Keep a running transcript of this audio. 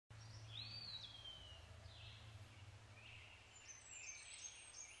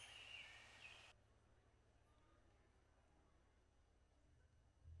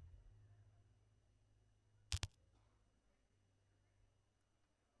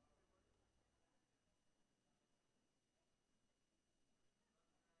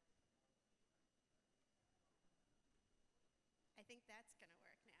think that's going to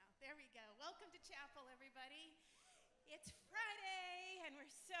work now. There we go. Welcome to chapel, everybody. It's Friday, and we're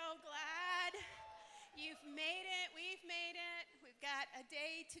so glad you've made it. We've made it. We've got a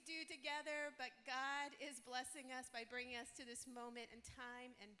day to do together, but God is blessing us by bringing us to this moment in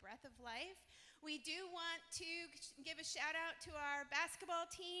time and breath of life. We do want to give a shout out to our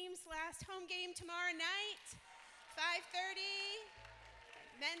basketball team's last home game tomorrow night,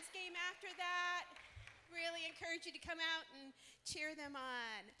 5:30. Men's game after that. Really encourage you to come out and cheer them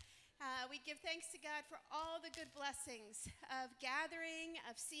on. We give thanks to God for all the good blessings of gathering,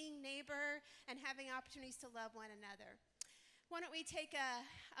 of seeing neighbor, and having opportunities to love one another. Why don't we take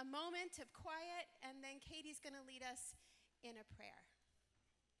a moment of quiet, and then Katie's going to lead us in a prayer.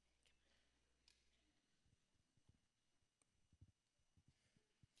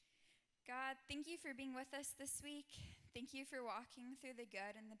 God, thank you for being with us this week. Thank you for walking through the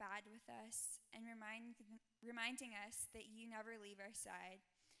good and the bad with us and reminding us that you never leave our side.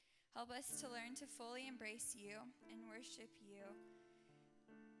 Help us to learn to fully embrace you and worship you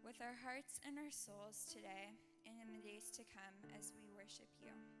with our hearts and our souls today and in the days to come as we worship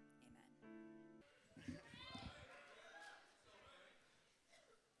you. Amen.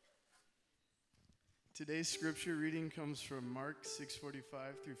 Today's scripture reading comes from Mark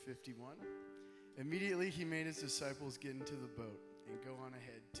 6:45 through 51. Immediately he made his disciples get into the boat and go on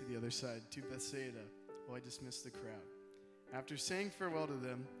ahead to the other side, to Bethsaida, while he dismissed the crowd. After saying farewell to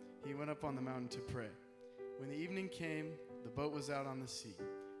them, he went up on the mountain to pray. When the evening came, the boat was out on the sea,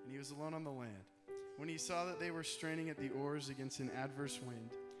 and he was alone on the land. When he saw that they were straining at the oars against an adverse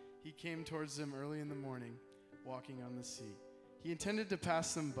wind, he came towards them early in the morning, walking on the sea. He intended to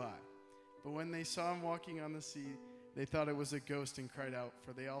pass them by, but when they saw him walking on the sea, they thought it was a ghost and cried out,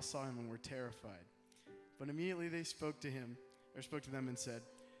 for they all saw him and were terrified. But immediately they spoke to them and said,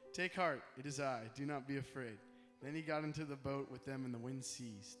 "Take heart, it is I, do not be afraid." Then he got into the boat with them and the wind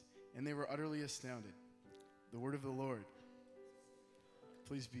ceased, and they were utterly astounded. The word of the Lord.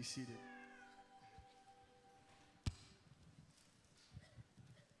 Please be seated.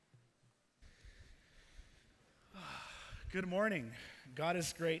 Good morning. God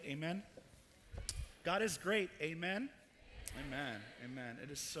is great. Amen. God is great. Amen. Amen. Amen.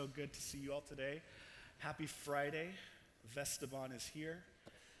 It is so good to see you all today. Happy Friday. Esteban is here.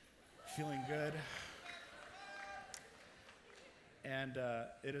 Feeling good. And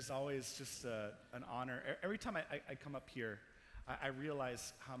it is always just an honor. Every time I come up here, I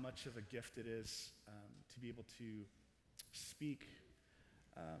realize how much of a gift it is to be able to speak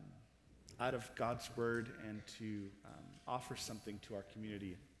out of God's word and to offer something to our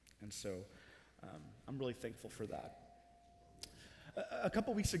community. And so I'm really thankful for that. A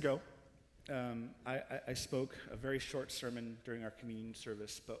couple weeks ago, I spoke a very short sermon during our communion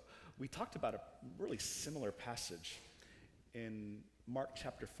service, but we talked about a really similar passage in Mark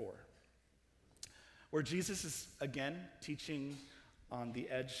chapter 4, where Jesus is again teaching on the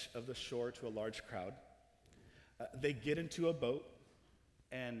edge of the shore to a large crowd. They get into a boat,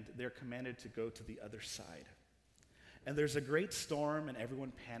 and they're commanded to go to the other side. And there's a great storm, and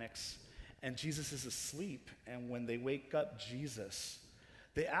everyone panics, and Jesus is asleep. And when they wake up Jesus,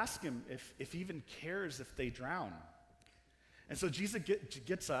 they ask him if he even cares if they drown. And so Jesus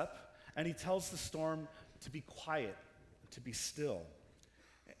gets up, and he tells the storm to be quiet, to be still,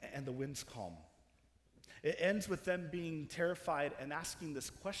 and the wind's calm. It ends with them being terrified and asking this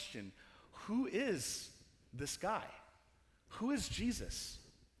question: who is this guy? Who is Jesus?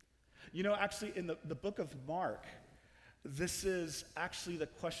 You know, actually, in the book of Mark, this is actually the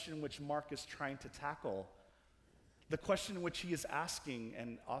question which Mark is trying to tackle, the question which he is asking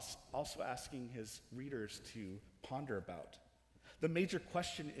and also asking his readers to ponder about. The major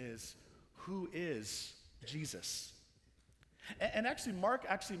question is, who is Jesus? And actually, Mark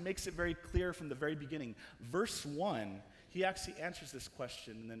actually makes it very clear from the very beginning. Verse 1, he actually answers this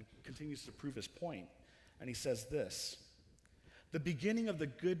question and then continues to prove his point. And he says this: the beginning of the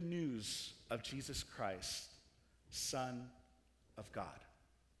good news of Jesus Christ, Son of God.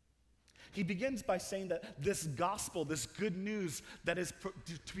 He begins by saying that this gospel, this good news that is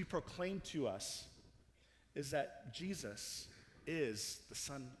to be proclaimed to us, is that Jesus is the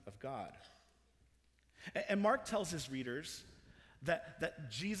Son of God. And Mark tells his readers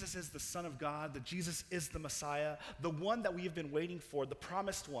that Jesus is the Son of God, that Jesus is the Messiah, the one that we have been waiting for, the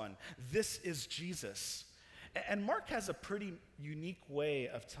promised one. This is Jesus. And Mark has a pretty unique way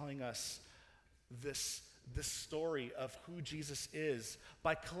of telling us this story of who Jesus is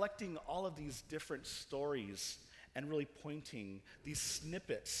by collecting all of these different stories and really pointing these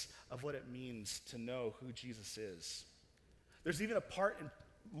snippets of what it means to know who Jesus is. There's even a part in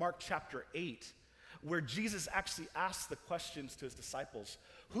Mark chapter 8 where Jesus actually asks the questions to his disciples,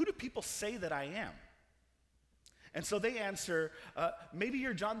 who do people say that I am? And so they answer, maybe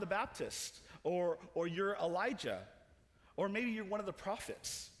you're John the Baptist, or you're Elijah, or maybe you're one of the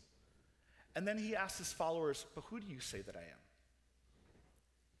prophets. And then he asks his followers, but who do you say that I am?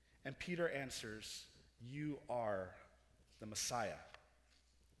 And Peter answers, you are the Messiah.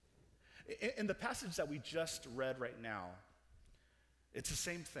 In the passage that we just read right now, it's the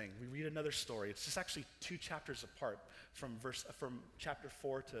same thing. We read another story. It's just actually 2 chapters apart from chapter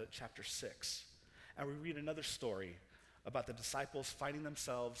 4 to chapter 6. And we read another story about the disciples finding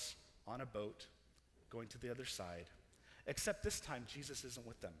themselves on a boat going to the other side, except this time Jesus isn't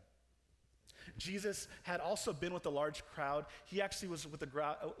with them. Jesus had also been with a large crowd. He actually was with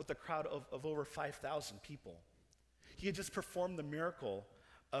a crowd of over 5,000 people. He had just performed the miracle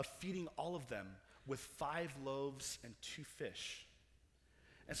of feeding all of them with 5 loaves and 2 fish.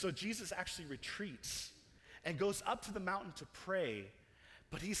 And so Jesus actually retreats and goes up to the mountain to pray,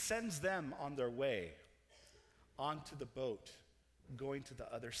 but he sends them on their way onto the boat, going to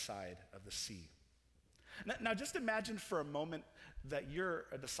the other side of the sea. Now just imagine for a moment that you're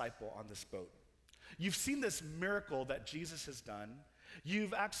a disciple on this boat. You've seen this miracle that Jesus has done.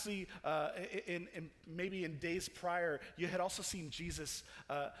 You've actually, maybe in days prior, you had also seen Jesus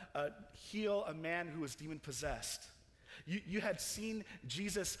heal a man who was demon-possessed. You had seen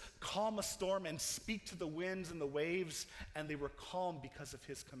Jesus calm a storm and speak to the winds and the waves, and they were calm because of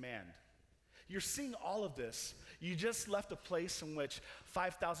his command. You're seeing all of this. You just left a place in which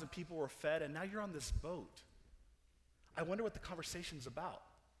 5,000 people were fed, and now you're on this boat. I wonder what the conversation's about.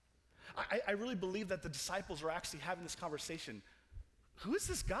 I really believe that the disciples are actually having this conversation. Who is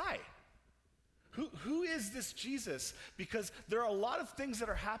this guy? Who is this Jesus? Because there are a lot of things that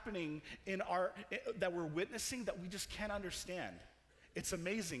are happening that we're witnessing that we just can't understand. It's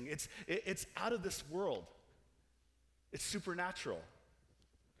amazing. It's out of this world. It's supernatural.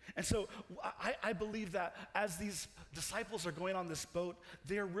 And so I believe that as these disciples are going on this boat,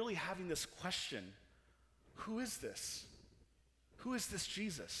 they're really having this question. Who is this? Who is this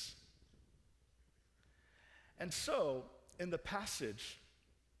Jesus? And so, in the passage,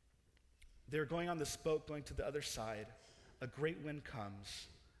 they're going on this boat, going to the other side. A great wind comes,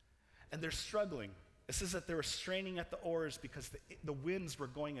 and they're struggling. It says that they were straining at the oars because the winds were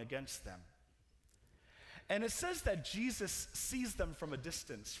going against them. And it says that Jesus sees them from a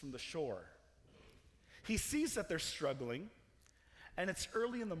distance, from the shore. He sees that they're struggling, and it's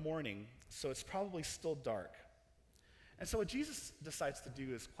early in the morning, so it's probably still dark. And so what Jesus decides to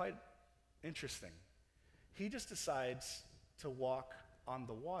do is quite interesting. He just decides to walk on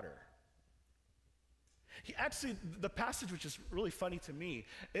the water. The passage, which is really funny to me,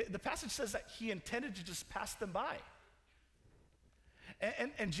 the passage says that he intended to just pass them by.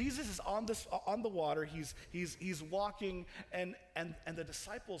 And Jesus is on the water. He's walking, and the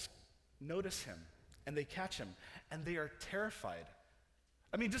disciples notice him, and they catch him, and they are terrified.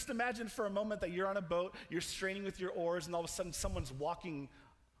 I mean, just imagine for a moment that you're on a boat, you're straining with your oars, and all of a sudden someone's walking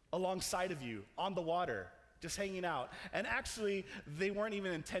alongside of you on the water, just hanging out. And actually, they weren't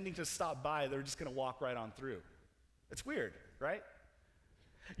even intending to stop by. They were just going to walk right on through. It's weird, right?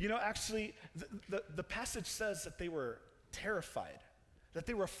 You know, actually, the passage says that they were terrified, that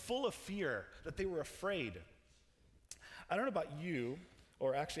they were full of fear, that they were afraid. I don't know about you,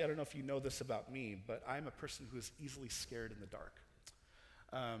 or actually, I don't know if you know this about me, but I'm a person who is easily scared in the dark.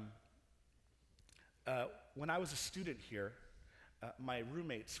 When I was a student here, my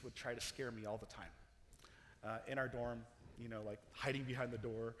roommates would try to scare me all the time. In our dorm, you know, like hiding behind the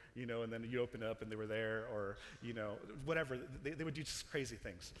door, you know, and then you open up and they were there, or, you know, whatever. They would do just crazy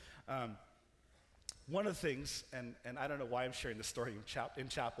things. One of the things, and I don't know why I'm sharing this story in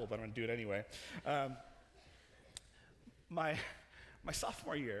chapel, but I'm going to do it anyway. My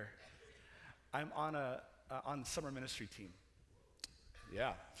sophomore year, I'm on summer ministry team.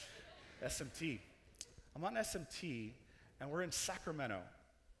 Yeah, SMT. I'm on SMT, and we're in Sacramento.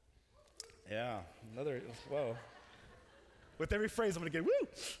 Yeah, whoa. With every phrase, I'm going to get woo.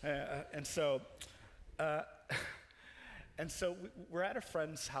 And so we're at a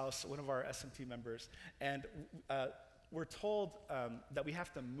friend's house, one of our SMT members, and we're told that we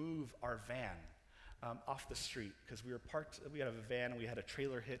have to move our van off the street because we had a van and we had a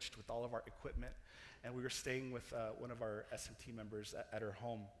trailer hitched with all of our equipment, and we were staying with one of our SMT members at her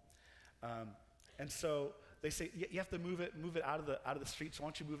home. And so they say, you have to move it out of the street, so why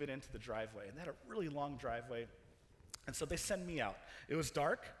don't you move it into the driveway? And they had a really long driveway. And so they send me out. It was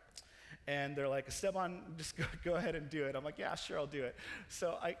dark, and they're like, Esteban, just go ahead and do it. I'm like, yeah, sure, I'll do it.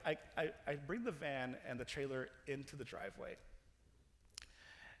 So I bring the van and the trailer into the driveway.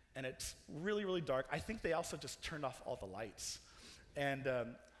 and it's really, really dark. I think they also just turned off all the lights. And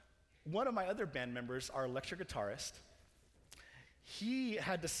one of my other band members, our electric guitarist, he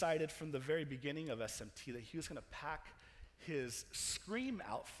had decided from the very beginning of SMT that he was going to pack his Scream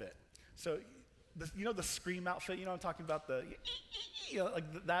outfit. So, you know the Scream outfit? You know what I'm talking about?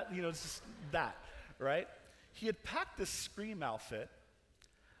 Like that, it's just that, right? He had packed this Scream outfit.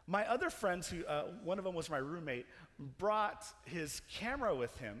 My other friends, who one of them was my roommate, brought his camera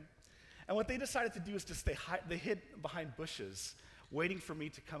with him. And what they decided to do is just they hid behind bushes, waiting for me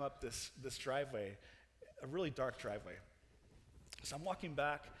to come up this driveway, a really dark driveway. So I'm walking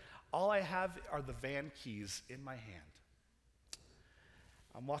back. All I have are the van keys in my hand.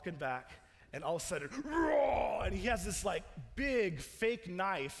 I'm walking back, and all of a sudden, roar, and he has this like big fake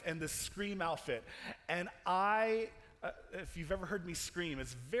knife and this Scream outfit. And if you've ever heard me scream,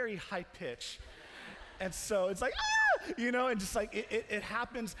 it's very high pitch. And so it's like, ah, and just like it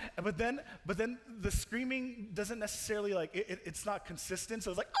happens. But then the screaming doesn't necessarily like, it's not consistent.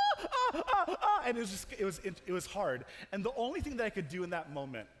 So it's like, ah, ah, ah, ah. And it was hard. And the only thing that I could do in that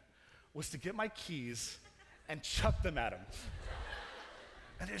moment was to get my keys and chuck them at him.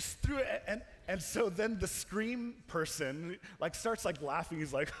 And I just threw it, and so then the Scream person like starts like laughing.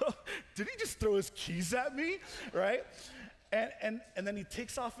 He's like, oh, did he just throw his keys at me, right? And then he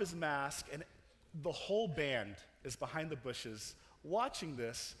takes off his mask, and the whole band is behind the bushes watching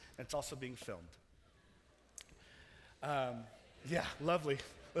this, and it's also being filmed. Yeah, lovely.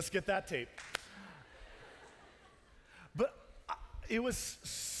 Let's get that tape. But it was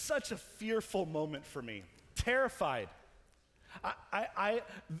such a fearful moment for me, terrified.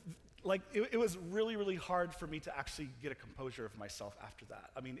 It was really, really hard for me to actually get a composure of myself after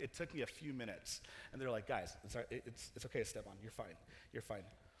that. I mean, it took me a few minutes, and they're like, guys, it's okay, Esteban, you're fine.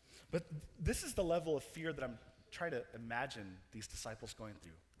 But this is the level of fear that I'm trying to imagine these disciples going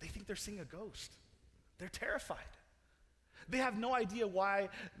through. They think they're seeing a ghost. They're terrified. They have no idea why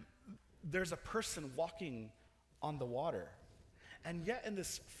there's a person walking on the water. And yet in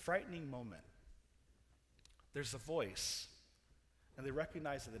this frightening moment, there's a voice. And they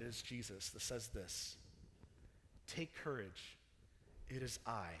recognize that it is Jesus that says this: take courage, it is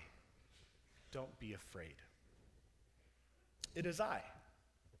I. Don't be afraid. It is I.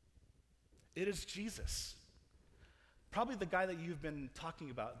 It is Jesus. Probably the guy that you've been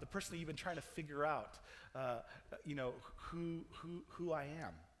talking about, the person that you've been trying to figure out, who I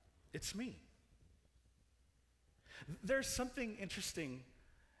am. It's me. There's something interesting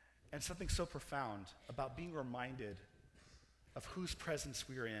and something so profound about being reminded of whose presence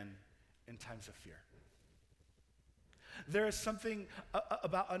we are in times of fear. There is something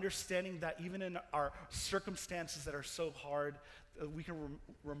about understanding that even in our circumstances that are so hard, we can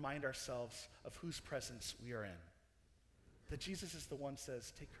remind ourselves of whose presence we are in. That Jesus is the one who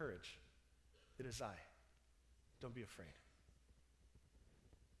says, take courage. It is I. Don't be afraid.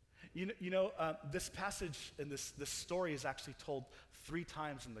 This passage and this story is actually told 3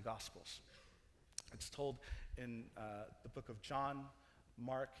 times in the Gospels. It's told in the book of John,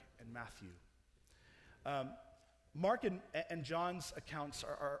 Mark, and Matthew. Mark and John's accounts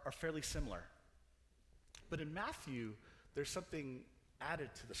are fairly similar. But in Matthew, there's something added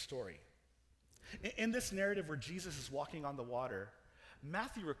to the story. In this narrative where Jesus is walking on the water,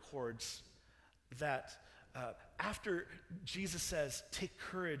 Matthew records that after Jesus says, take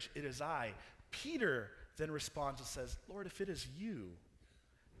courage, it is I, Peter then responds and says, Lord, if it is you,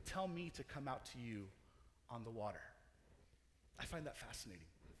 tell me to come out to you on the water. I find that fascinating.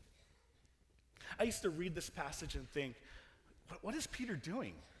 I used to read this passage and think, what is Peter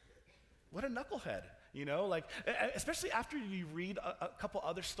doing? What a knucklehead, especially after you read a couple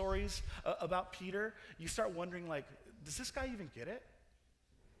other stories about Peter, you start wondering, does this guy even get it?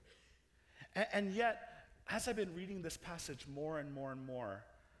 And yet, as I've been reading this passage more and more and more,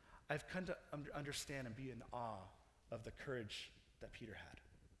 I've come to understand and be in awe of the courage that Peter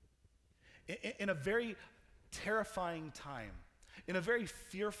had. In a very terrifying time, in a very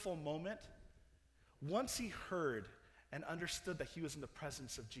fearful moment, once he heard and understood that he was in the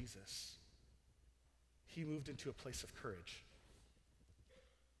presence of Jesus, he moved into a place of courage.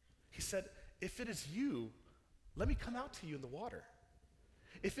 He said, if it is you, let me come out to you in the water.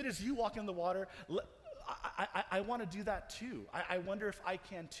 If it is you walking in the water, I want to do that too. I wonder if I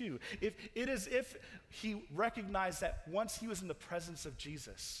can too. If he recognized that once he was in the presence of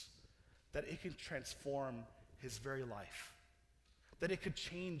Jesus, that it could transform his very life, that it could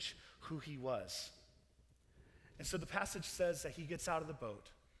change who he was. And so the passage says that he gets out of the boat,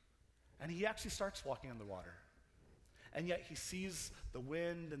 and he actually starts walking on the water. And yet he sees the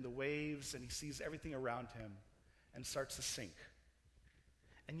wind and the waves, and he sees everything around him, and starts to sink.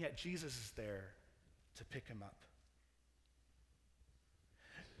 and yet Jesus is there to pick him up.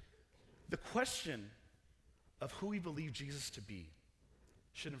 The question of who we believe Jesus to be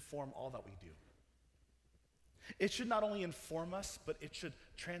should inform all that we do. It should not only inform us, but it should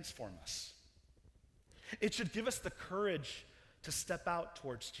transform us. It should give us the courage to step out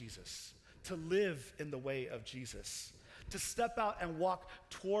towards Jesus, to live in the way of Jesus, to step out and walk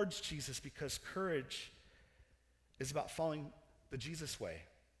towards Jesus, because courage is about following the Jesus way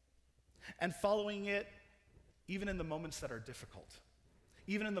and following it even in the moments that are difficult,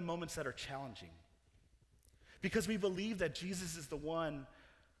 even in the moments that are challenging, because we believe that Jesus is the one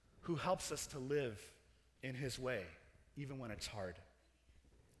who helps us to live in his way, even when it's hard.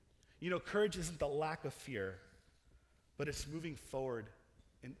 You know, courage isn't the lack of fear, but it's moving forward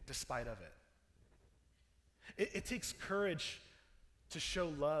in despite of it. It takes courage to show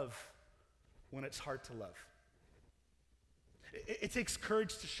love when it's hard to love. It takes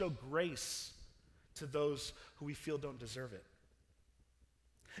courage to show grace to those who we feel don't deserve it.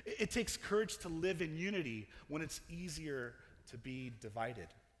 It takes courage to live in unity when it's easier to be divided.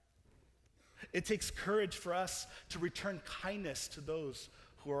 It takes courage for us to return kindness to those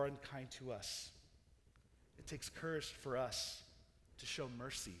who are unkind to us. It takes courage for us to show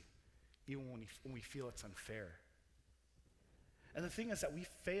mercy even when we feel it's unfair. And the thing is that we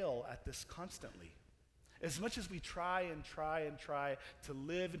fail at this constantly. As much as we try to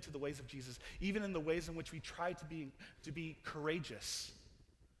live into the ways of Jesus, even in the ways in which we try to be courageous,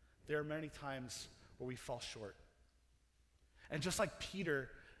 there are many times where we fall short. And just like Peter,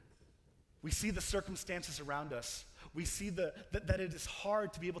 we see the circumstances around us. We see that it is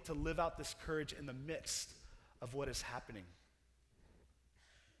hard to be able to live out this courage in the midst of what is happening.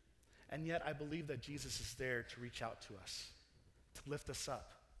 And yet I believe that Jesus is there to reach out to us, to lift us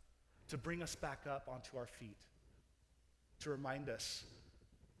up, to bring us back up onto our feet, to remind us,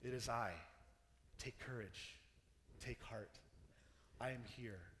 it is I. Take courage. Take heart. I am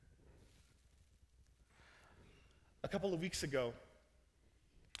here. A couple of weeks ago,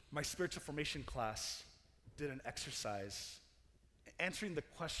 my spiritual formation class did an exercise answering the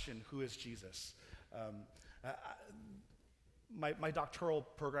question, who is Jesus? My doctoral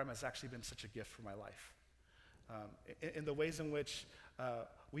program has actually been such a gift for my life. In the ways in which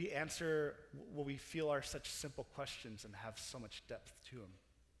we answer what we feel are such simple questions and have so much depth to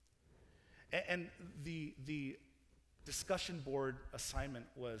them. And the discussion board assignment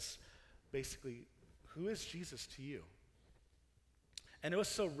was basically, who is Jesus to you? And it was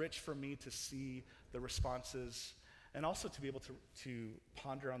so rich for me to see the responses and also to be able to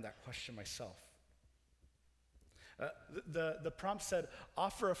ponder on that question myself. The prompt said,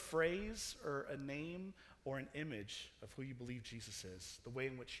 offer a phrase or a name or an image of who you believe Jesus is, the way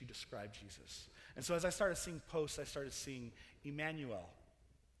in which you describe Jesus. And so as I started seeing posts, I started seeing Emmanuel,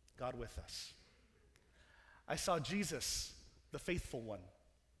 God with us. I saw Jesus, the faithful one.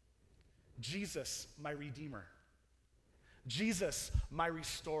 Jesus, my Redeemer. Jesus, my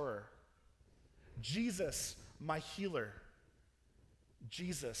restorer. Jesus, my healer.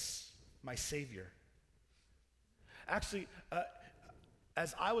 Jesus, my Savior. Actually,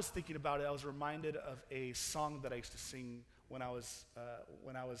 as I was thinking about it, I was reminded of a song that I used to sing when I was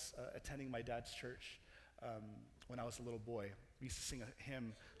attending my dad's church when I was a little boy. We used to sing a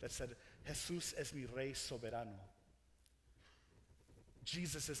hymn that said, "Jesús es mi Rey soberano."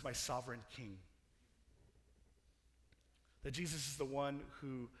 Jesus is my sovereign King. That Jesus is the one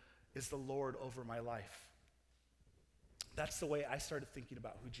who is the Lord over my life. That's the way I started thinking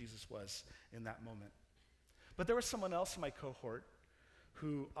about who Jesus was in that moment. But there was someone else in my cohort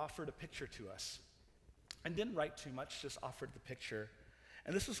who offered a picture to us and didn't write too much, just offered the picture.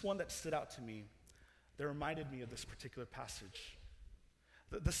 And this was one that stood out to me that reminded me of this particular passage.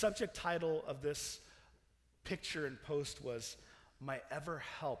 The subject title of this picture and post was, my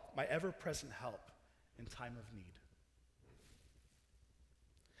ever-present help in time of need.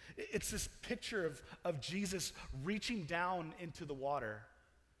 It's this picture of Jesus reaching down into the water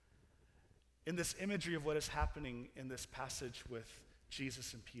in this imagery of what is happening in this passage with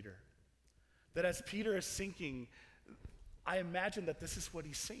Jesus and Peter. That as Peter is sinking, I imagine that this is what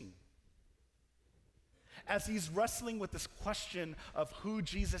he's seeing. As he's wrestling with this question of who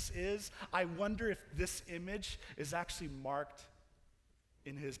Jesus is, I wonder if this image is actually marked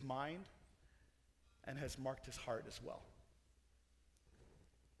in his mind and has marked his heart as well.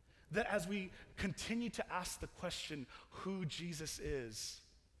 That as we continue to ask the question, who Jesus is,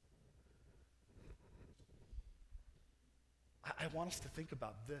 I want us to think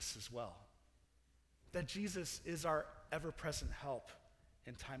about this as well. That Jesus is our ever-present help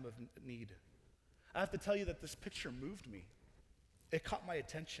in time of need. I have to tell you that this picture moved me. it caught my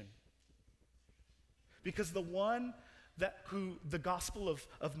attention. Because the one who the Gospel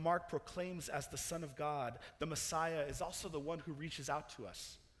of Mark proclaims as the Son of God, the Messiah, is also the one who reaches out to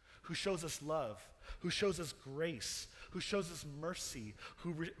us, who shows us love, who shows us grace, who shows us mercy,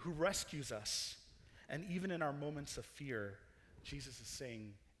 who rescues us. And even in our moments of fear, Jesus is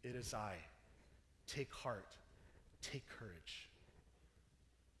saying, "It is I. Take heart. Take courage."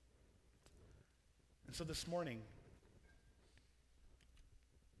 And so this morning,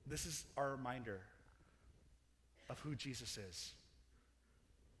 this is our reminder of who Jesus is.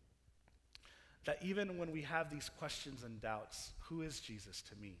 That even when we have these questions and doubts, who is Jesus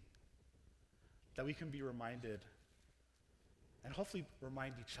to me? That we can be reminded and hopefully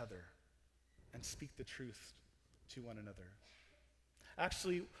remind each other and speak the truth to one another.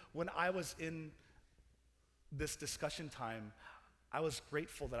 Actually, when I was in this discussion time, I was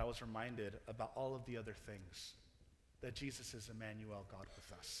grateful that I was reminded about all of the other things. That Jesus is Emmanuel, God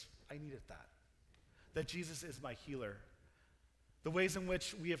with us. I needed that. That Jesus is my healer. The ways in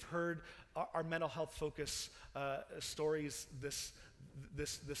which we have heard our mental health focus stories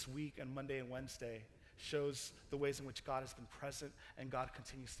this week and Monday and Wednesday shows the ways in which God has been present and God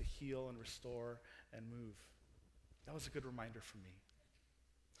continues to heal and restore and move. That was a good reminder for me.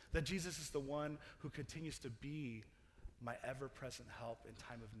 That Jesus is the one who continues to be my ever-present help in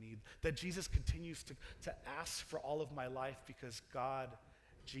time of need. That Jesus continues to ask for all of my life because God,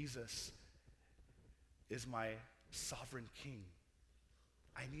 Jesus, is my sovereign King.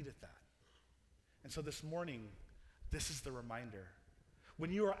 I needed that. And so this morning, this is the reminder.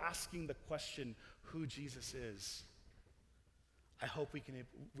 When you are asking the question, who Jesus is, I hope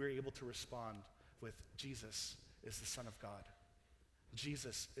we're able to respond with, Jesus is the Son of God.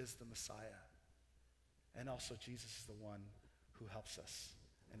 Jesus is the Messiah. And also Jesus is the one who helps us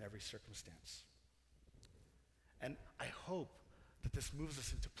in every circumstance. And I hope that this moves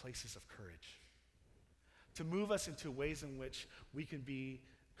us into places of courage, to move us into ways in which we can be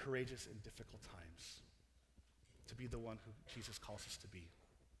courageous in difficult times, to be the one who Jesus calls us to be.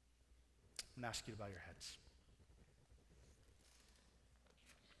 I'm going to ask you to bow your heads.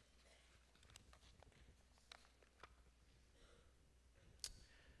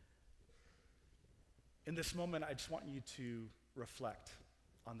 In this moment, I just want you to reflect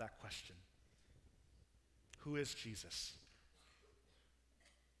on that question. Who is Jesus?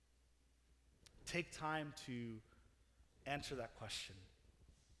 Take time to answer that question.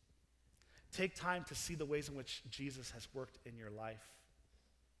 Take time to see the ways in which Jesus has worked in your life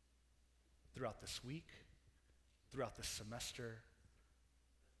throughout this week, throughout this semester,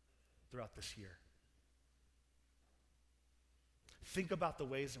 throughout this year. Think about the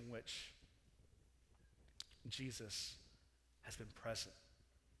ways in which Jesus has been present.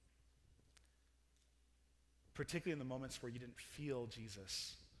 Particularly in the moments where you didn't feel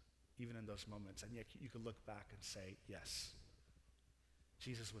Jesus, even in those moments. And yet you could look back and say, yes,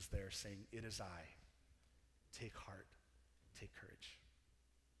 Jesus was there saying, it is I. Take heart, take courage.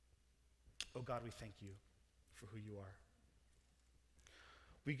 Oh God, we thank you for who you are.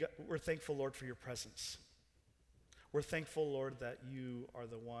 We're thankful, Lord, for your presence. We're thankful, Lord, that you are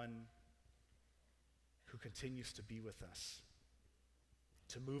the one who continues to be with us,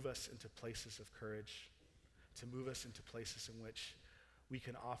 to move us into places of courage, to move us into places in which we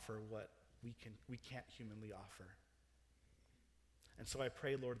can offer what we can't humanly offer. And so I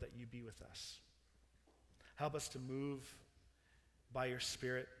pray, Lord, that you be with us. Help us to move by your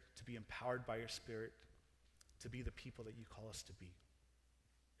Spirit, to be empowered by your Spirit, to be the people that you call us to be.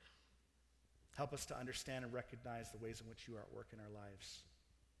 Help us to understand and recognize the ways in which you are at work in our lives,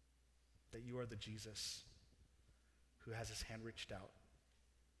 that you are the Jesus who has his hand reached out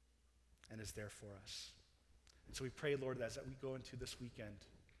and is there for us. And so we pray, Lord, that as we go into this weekend,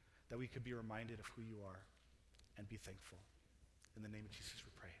 that we could be reminded of who you are and be thankful. In the name of Jesus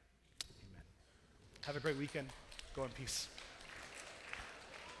we pray. Amen. Have a great weekend. Go in peace.